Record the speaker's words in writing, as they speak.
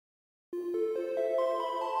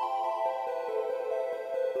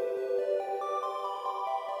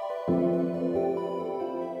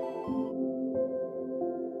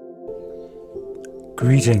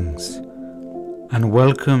Greetings and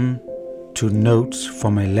welcome to Notes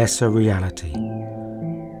from a Lesser Reality,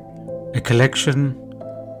 a collection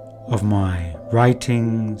of my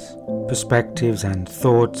writings, perspectives and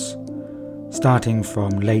thoughts starting from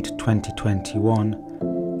late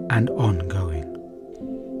 2021 and ongoing.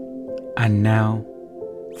 And now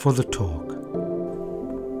for the talk.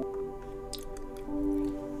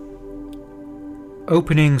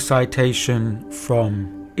 Opening citation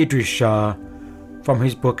from Idris Shah from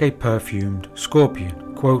his book A Perfumed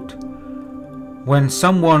Scorpion, quote, "When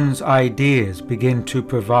someone's ideas begin to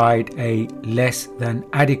provide a less than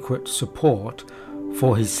adequate support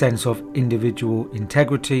for his sense of individual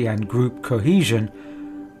integrity and group cohesion,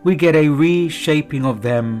 we get a reshaping of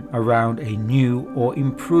them around a new or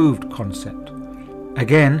improved concept.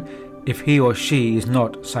 Again, if he or she is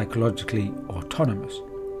not psychologically autonomous."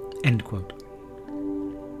 End quote.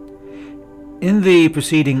 In the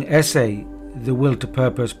preceding essay, The Will to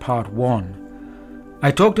Purpose Part 1,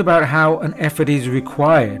 I talked about how an effort is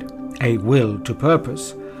required, a will to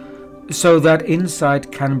purpose, so that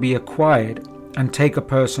insight can be acquired and take a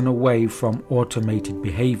person away from automated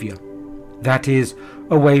behavior. That is,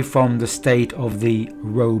 away from the state of the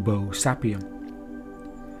robo-sapien.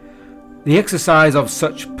 The exercise of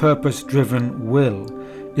such purpose-driven will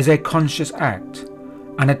is a conscious act,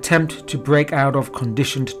 an attempt to break out of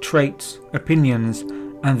conditioned traits, opinions,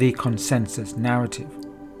 and the consensus narrative.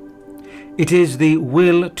 It is the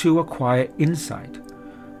will to acquire insight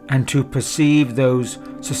and to perceive those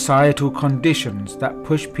societal conditions that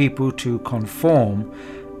push people to conform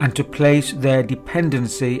and to place their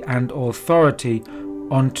dependency and authority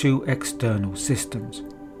onto external systems.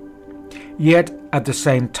 Yet, at the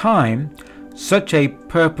same time, such a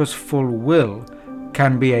purposeful will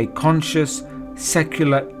can be a conscious,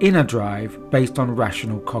 secular inner drive based on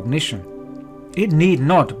rational cognition. It need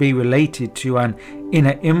not be related to an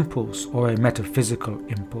inner impulse or a metaphysical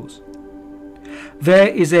impulse. There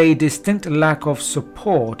is a distinct lack of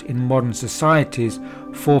support in modern societies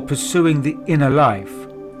for pursuing the inner life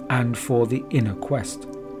and for the inner quest.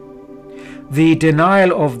 The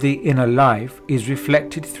denial of the inner life is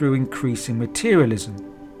reflected through increasing materialism,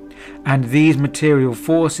 and these material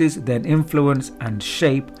forces then influence and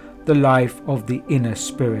shape the life of the inner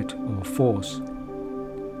spirit or force.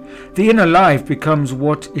 The inner life becomes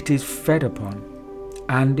what it is fed upon,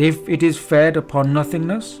 and if it is fed upon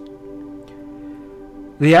nothingness,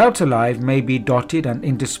 the outer life may be dotted and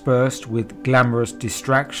interspersed with glamorous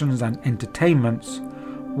distractions and entertainments,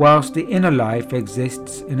 whilst the inner life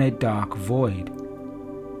exists in a dark void.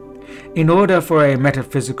 In order for a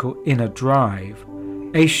metaphysical inner drive,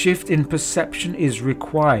 a shift in perception is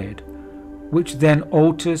required, which then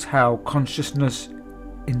alters how consciousness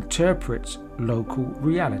interprets local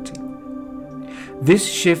reality. This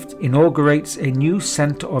shift inaugurates a new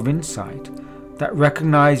center of insight that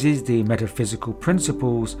recognizes the metaphysical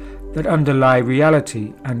principles that underlie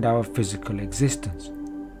reality and our physical existence.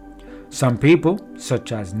 Some people,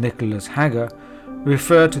 such as Nicholas Hager,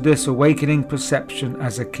 refer to this awakening perception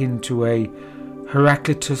as akin to a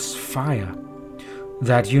Heraclitus fire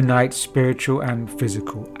that unites spiritual and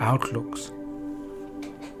physical outlooks.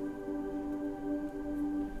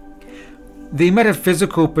 The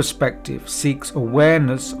metaphysical perspective seeks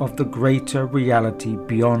awareness of the greater reality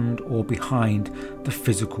beyond or behind the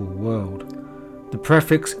physical world. The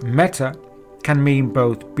prefix meta can mean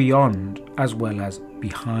both beyond as well as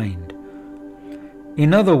behind.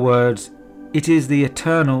 In other words, it is the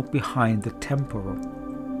eternal behind the temporal.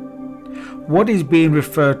 What is being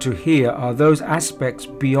referred to here are those aspects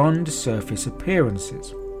beyond surface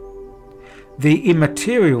appearances. The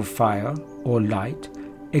immaterial fire or light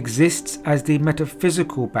exists as the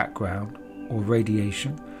metaphysical background or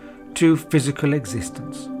radiation to physical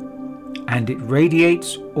existence, and it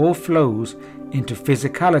radiates or flows into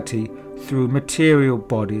physicality through material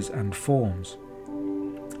bodies and forms.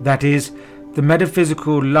 That is, the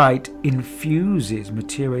metaphysical light infuses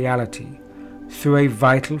materiality through a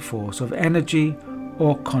vital force of energy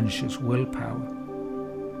or conscious willpower.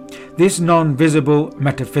 This non-visible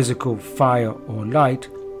metaphysical fire or light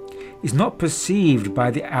is not perceived by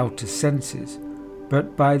the outer senses,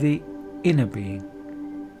 but by the inner being.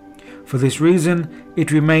 For this reason,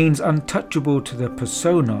 it remains untouchable to the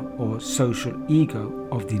persona or social ego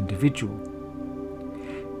of the individual.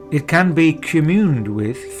 It can be communed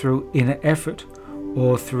with through inner effort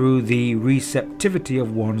or through the receptivity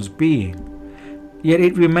of one's being, yet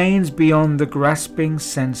it remains beyond the grasping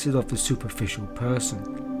senses of the superficial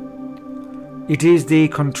person. It is the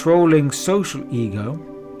controlling social ego,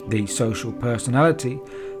 the social personality,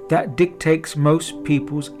 that dictates most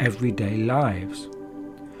people's everyday lives.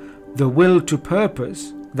 The will to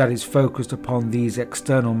purpose that is focused upon these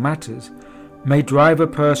external matters may drive a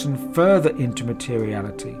person further into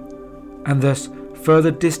materiality, and thus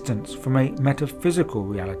further distance from a metaphysical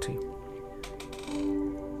reality.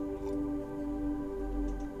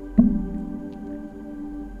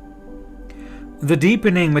 The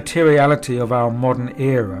deepening materiality of our modern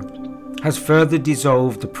era has further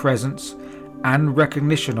dissolved the presence and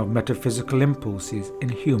recognition of metaphysical impulses in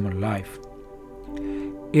human life.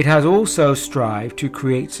 It has also strived to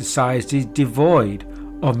create societies devoid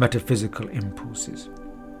of metaphysical impulses.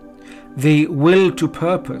 The will to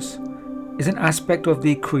purpose is an aspect of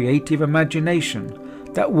the creative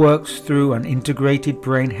imagination that works through an integrated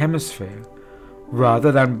brain hemisphere,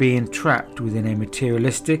 rather than being trapped within a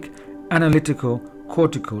materialistic, analytical,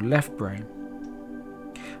 cortical left brain.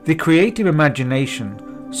 The creative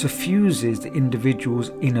imagination suffuses the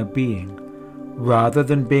individual's inner being, rather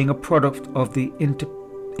than being a product of the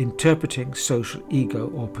interpreting social ego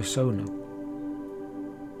or persona.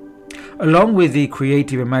 Along with the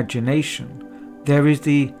creative imagination, there is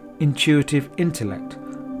the intuitive intellect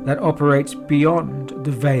that operates beyond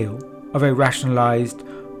the veil of a rationalized,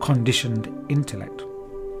 conditioned intellect.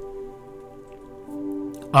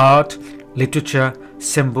 Art, literature,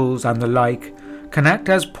 symbols, and the like can act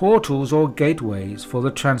as portals or gateways for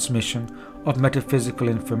the transmission of metaphysical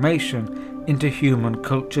information into human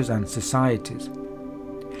cultures and societies.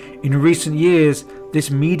 In recent years,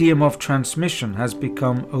 this medium of transmission has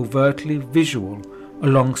become overtly visual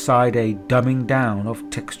alongside a dumbing down of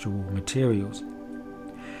textual materials.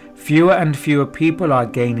 Fewer and fewer people are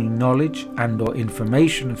gaining knowledge and/or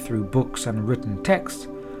information through books and written text,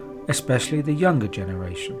 especially the younger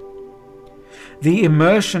generation. The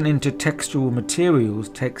immersion into textual materials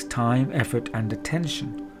takes time, effort, and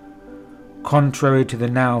attention. Contrary to the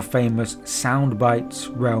now famous sound bites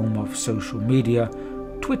realm of social media,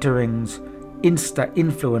 Twitterings, Insta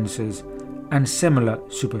influencers, and similar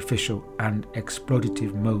superficial and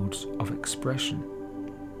exploitative modes of expression.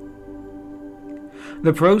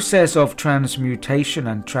 The process of transmutation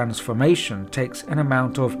and transformation takes an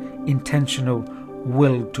amount of intentional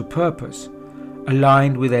will to purpose,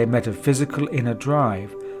 aligned with a metaphysical inner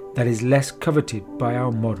drive that is less coveted by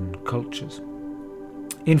our modern cultures.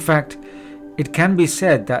 In fact, it can be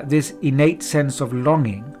said that this innate sense of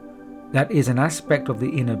longing that is an aspect of the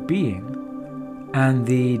inner being, and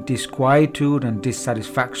the disquietude and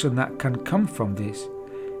dissatisfaction that can come from this,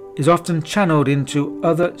 is often channeled into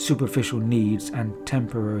other superficial needs and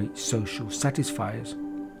temporary social satisfiers.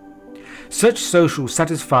 Such social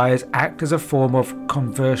satisfiers act as a form of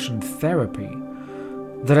conversion therapy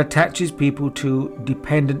that attaches people to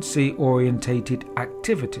dependency-orientated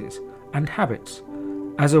activities and habits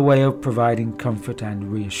as a way of providing comfort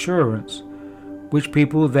and reassurance, which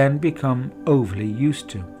people then become overly used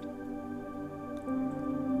to.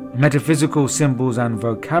 Metaphysical symbols and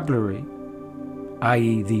vocabulary,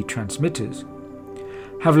 i.e. the transmitters,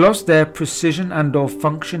 have lost their precision and/or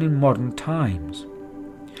function in modern times.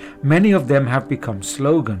 Many of them have become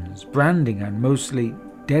slogans, branding, and mostly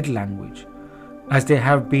dead language, as they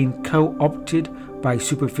have been co-opted by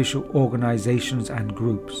superficial organizations and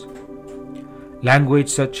groups. Language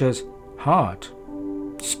such as heart,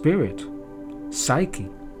 spirit, psyche,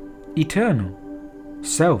 eternal,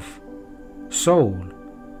 self, soul,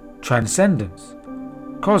 transcendence,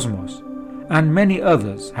 cosmos, and many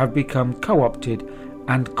others have become co-opted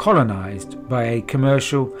and colonized by a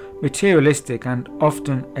commercial, materialistic, and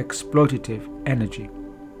often exploitative energy.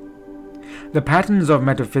 The patterns of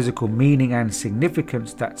metaphysical meaning and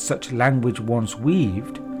significance that such language once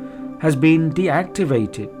weaved has been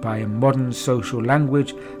deactivated by a modern social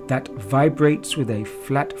language that vibrates with a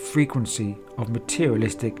flat frequency of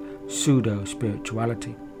materialistic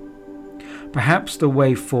pseudo-spirituality. Perhaps the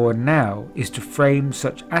way forward now is to frame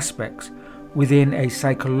such aspects within a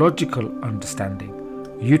psychological understanding,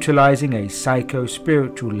 utilizing a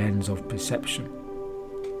psycho-spiritual lens of perception.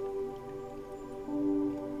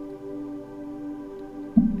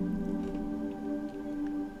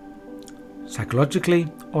 Psychologically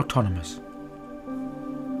autonomous.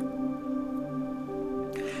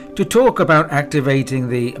 To talk about activating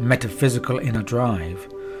the metaphysical inner drive,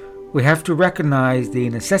 we have to recognize the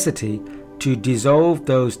necessity to dissolve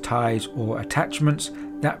those ties or attachments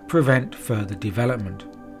that prevent further development.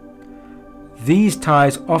 These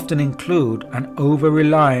ties often include an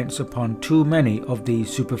over-reliance upon too many of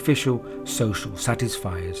these superficial social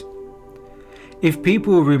satisfiers. If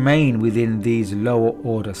people remain within these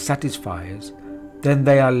lower-order satisfiers, then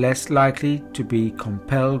they are less likely to be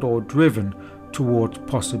compelled or driven towards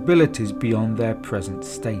possibilities beyond their present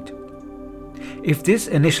state. If this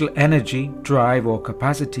initial energy, drive or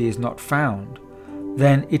capacity is not found,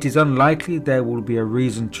 then it is unlikely there will be a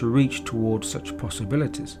reason to reach towards such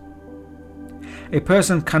possibilities. A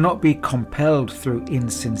person cannot be compelled through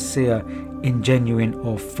insincere, ingenuine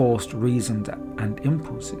or forced reasons and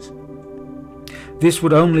impulses. This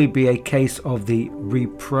would only be a case of the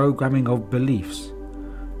reprogramming of beliefs,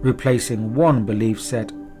 replacing one belief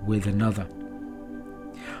set with another.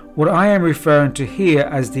 What I am referring to here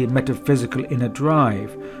as the metaphysical inner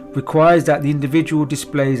drive requires that the individual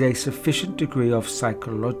displays a sufficient degree of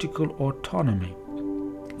psychological autonomy.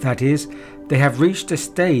 That is, they have reached a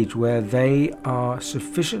stage where they are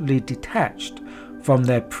sufficiently detached from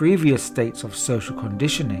their previous states of social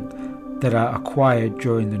conditioning that are acquired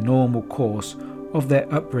during the normal course of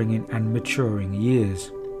their upbringing and maturing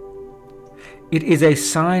years. It is a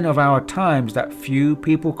sign of our times that few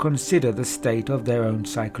people consider the state of their own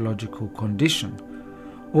psychological condition,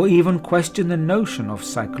 or even question the notion of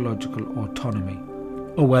psychological autonomy,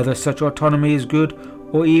 or whether such autonomy is good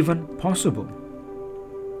or even possible.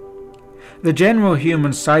 The general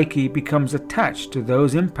human psyche becomes attached to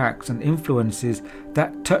those impacts and influences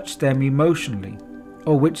that touch them emotionally,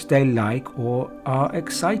 or which they like or are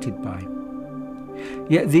excited by.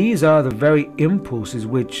 Yet these are the very impulses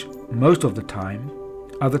which, most of the time,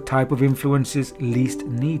 are the type of influences least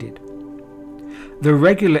needed. The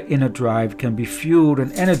regular inner drive can be fueled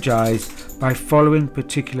and energized by following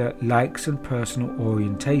particular likes and personal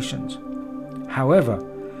orientations. However,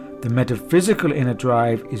 the metaphysical inner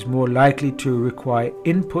drive is more likely to require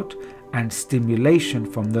input and stimulation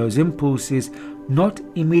from those impulses not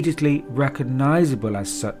immediately recognizable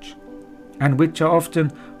as such, and which are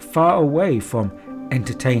often far away from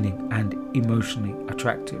entertaining and emotionally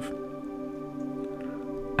attractive.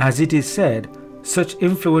 As it is said, such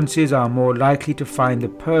influences are more likely to find the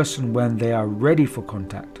person when they are ready for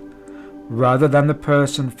contact, rather than the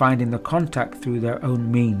person finding the contact through their own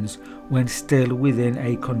means when still within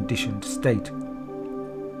a conditioned state.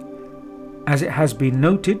 As it has been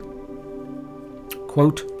noted,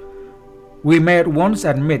 quote, "We may at once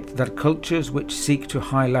admit that cultures which seek to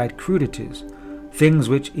highlight crudities, things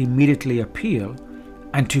which immediately appeal,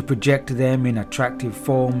 and to project them in attractive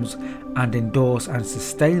forms and endorse and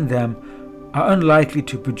sustain them, are unlikely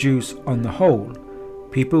to produce, on the whole,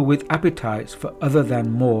 people with appetites for other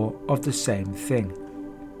than more of the same thing."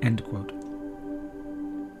 End quote.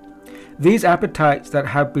 These appetites that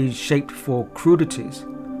have been shaped for crudities,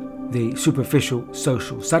 the superficial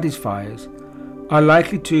social satisfiers, are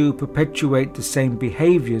likely to perpetuate the same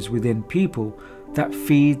behaviors within people that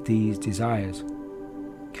feed these desires.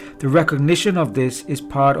 The recognition of this is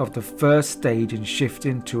part of the first stage in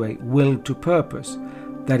shifting to a will to purpose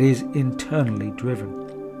that is internally driven.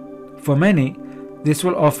 For many, this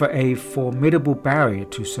will offer a formidable barrier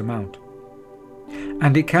to surmount.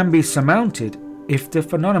 And it can be surmounted if the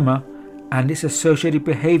phenomena and its associated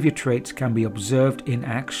behavior traits can be observed in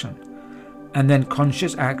action, and then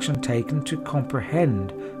conscious action taken to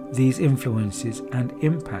comprehend these influences and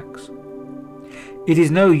impacts. It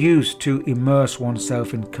is no use to immerse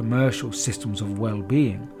oneself in commercial systems of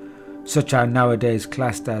well-being, such are nowadays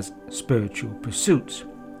classed as spiritual pursuits,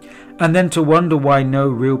 and then to wonder why no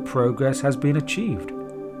real progress has been achieved.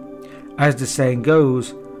 As the saying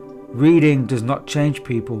goes, reading does not change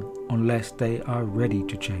people unless they are ready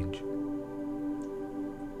to change.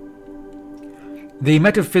 The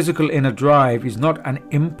metaphysical inner drive is not an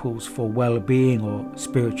impulse for well-being or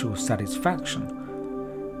spiritual satisfaction.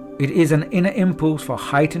 It is an inner impulse for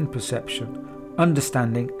heightened perception,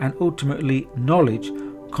 understanding, and ultimately knowledge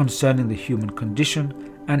concerning the human condition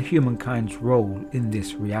and humankind's role in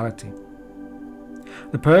this reality.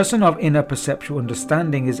 The person of inner perceptual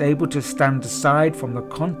understanding is able to stand aside from the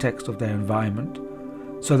context of their environment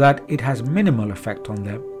so that it has minimal effect on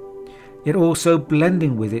them, yet also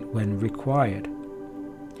blending with it when required.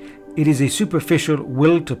 It is a superficial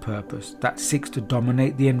will to purpose that seeks to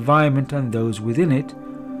dominate the environment and those within it,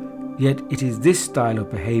 yet it is this style of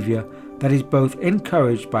behavior that is both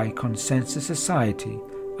encouraged by consensus society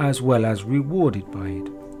as well as rewarded by it.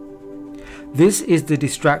 This is the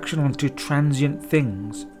distraction onto transient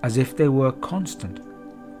things as if they were constant.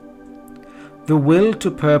 The will to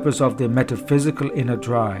purpose of the metaphysical inner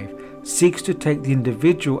drive seeks to take the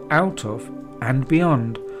individual out of and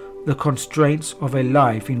beyond the constraints of a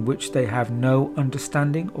life in which they have no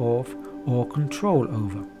understanding of or control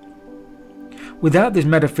over. Without this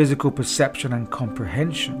metaphysical perception and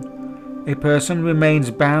comprehension, a person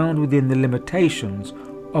remains bound within the limitations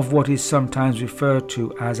of what is sometimes referred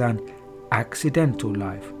to as an accidental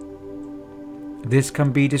life. This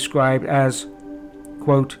can be described as,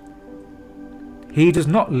 quote, He does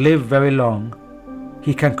not live very long,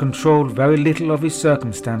 he can control very little of his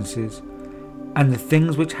circumstances, and the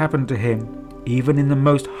things which happen to him, even in the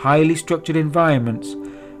most highly structured environments,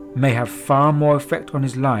 may have far more effect on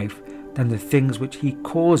his life than the things which he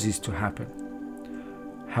causes to happen.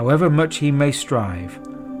 However much he may strive,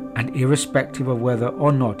 and irrespective of whether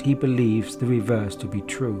or not he believes the reverse to be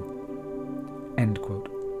true." End quote.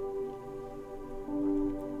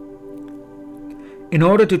 In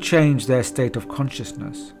order to change their state of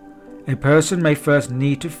consciousness, a person may first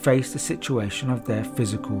need to face the situation of their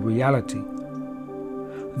physical reality.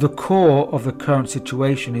 The core of the current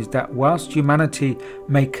situation is that whilst humanity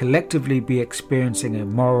may collectively be experiencing a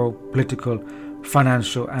moral, political,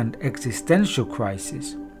 financial and existential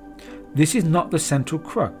crisis, this is not the central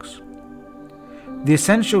crux. The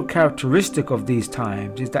essential characteristic of these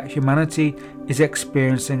times is that humanity is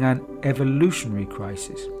experiencing an evolutionary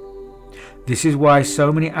crisis. This is why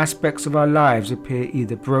so many aspects of our lives appear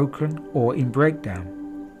either broken or in breakdown.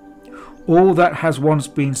 All that has once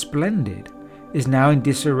been splendid is now in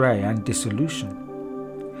disarray and dissolution.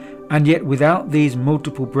 And yet without these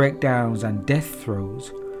multiple breakdowns and death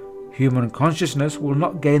throes, human consciousness will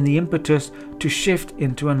not gain the impetus to shift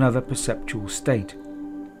into another perceptual state.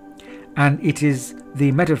 And it is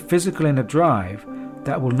the metaphysical inner drive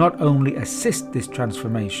that will not only assist this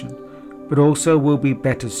transformation, but also will be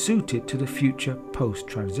better suited to the future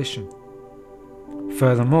post-transition.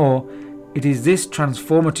 Furthermore, it is this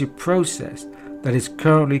transformative process that is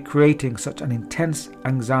currently creating such an intense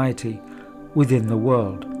anxiety within the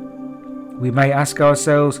world. We may ask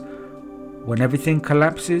ourselves, when everything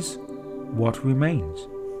collapses, what remains?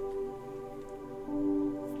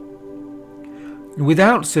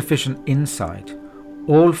 Without sufficient insight,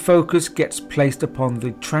 all focus gets placed upon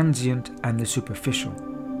the transient and the superficial.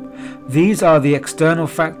 These are the external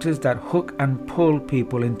factors that hook and pull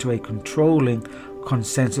people into a controlling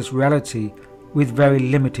consensus reality with very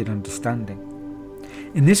limited understanding.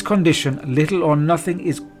 In this condition, little or nothing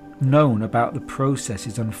is known about the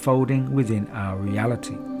processes unfolding within our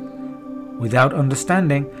reality. Without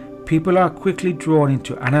understanding, people are quickly drawn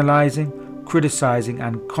into analyzing, criticizing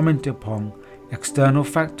and commenting upon external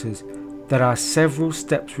factors that are several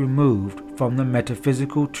steps removed from the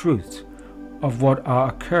metaphysical truths of what are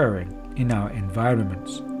occurring in our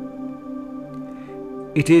environments.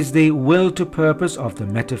 It is the will to purpose of the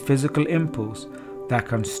metaphysical impulse that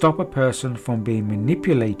can stop a person from being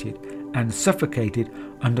manipulated and suffocated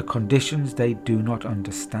under conditions they do not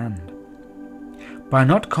understand. By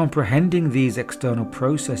not comprehending these external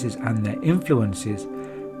processes and their influences,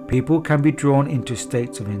 people can be drawn into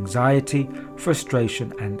states of anxiety,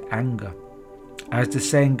 frustration and anger. As the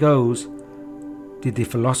saying goes, did the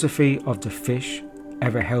philosophy of the fish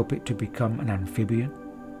ever help it to become an amphibian?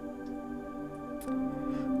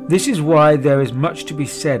 This is why there is much to be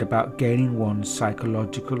said about gaining one's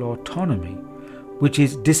psychological autonomy, which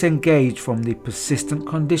is disengaged from the persistent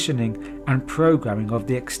conditioning and programming of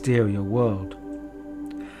the exterior world.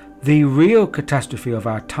 The real catastrophe of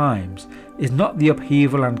our times is not the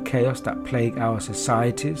upheaval and chaos that plague our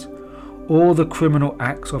societies, or the criminal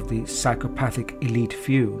acts of the psychopathic elite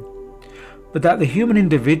few, but that the human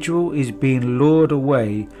individual is being lured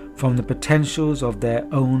away from the potentials of their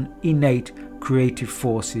own innate creative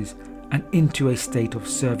forces and into a state of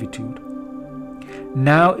servitude.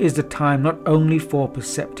 Now is the time not only for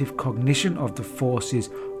perceptive cognition of the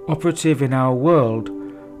forces operative in our world,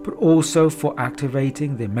 but also for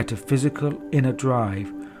activating the metaphysical inner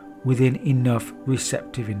drive within enough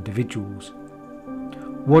receptive individuals.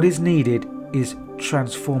 What is needed is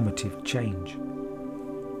transformative change.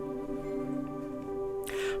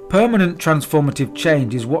 Permanent transformative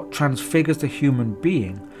change is what transfigures the human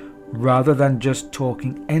being, rather than just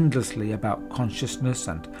talking endlessly about consciousness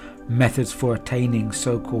and methods for attaining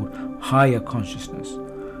so-called higher consciousness.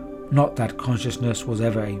 Not that consciousness was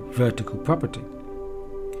ever a vertical property.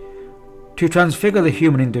 To transfigure the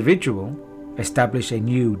human individual, establish a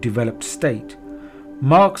new developed state,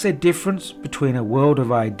 marks a difference between a world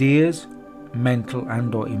of ideas, mental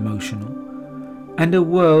and or emotional, and a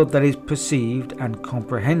world that is perceived and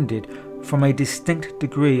comprehended from a distinct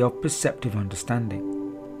degree of perceptive understanding.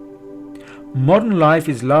 Modern life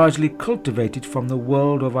is largely cultivated from the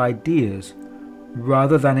world of ideas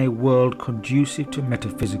rather than a world conducive to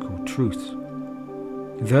metaphysical truths.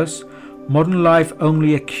 Thus, modern life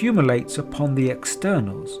only accumulates upon the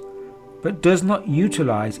externals, but does not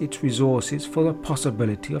utilize its resources for the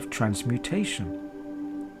possibility of transmutation.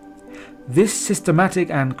 This systematic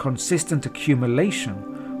and consistent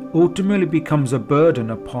accumulation ultimately becomes a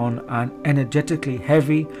burden upon an energetically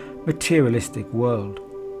heavy, materialistic world.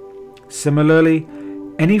 Similarly,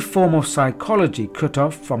 Any form of psychology cut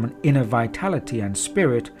off from an inner vitality and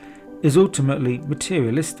spirit is ultimately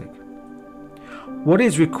materialistic. What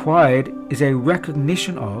is required is a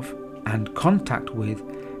recognition of and contact with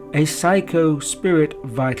a psycho-spirit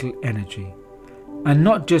vital energy, and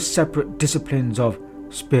not just separate disciplines of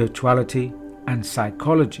spirituality and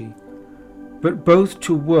psychology, but both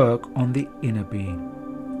to work on the inner being.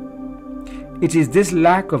 It is this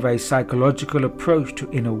lack of a psychological approach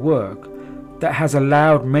to inner work that has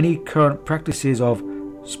allowed many current practices of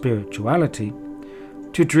spirituality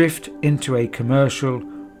to drift into a commercial,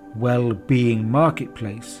 well-being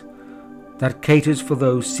marketplace that caters for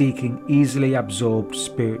those seeking easily absorbed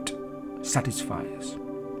spirit satisfiers.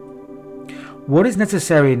 What is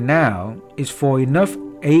necessary now is for enough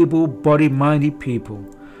able-body-minded people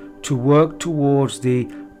to work towards the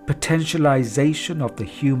potentialization of the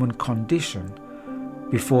human condition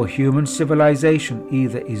before human civilization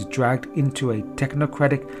either is dragged into a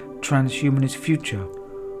technocratic transhumanist future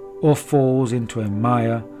or falls into a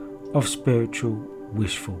mire of spiritual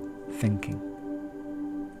wishful thinking.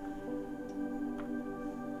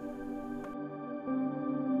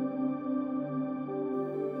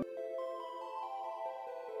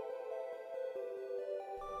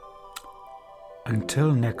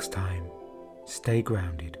 Until next time, stay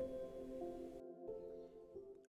grounded.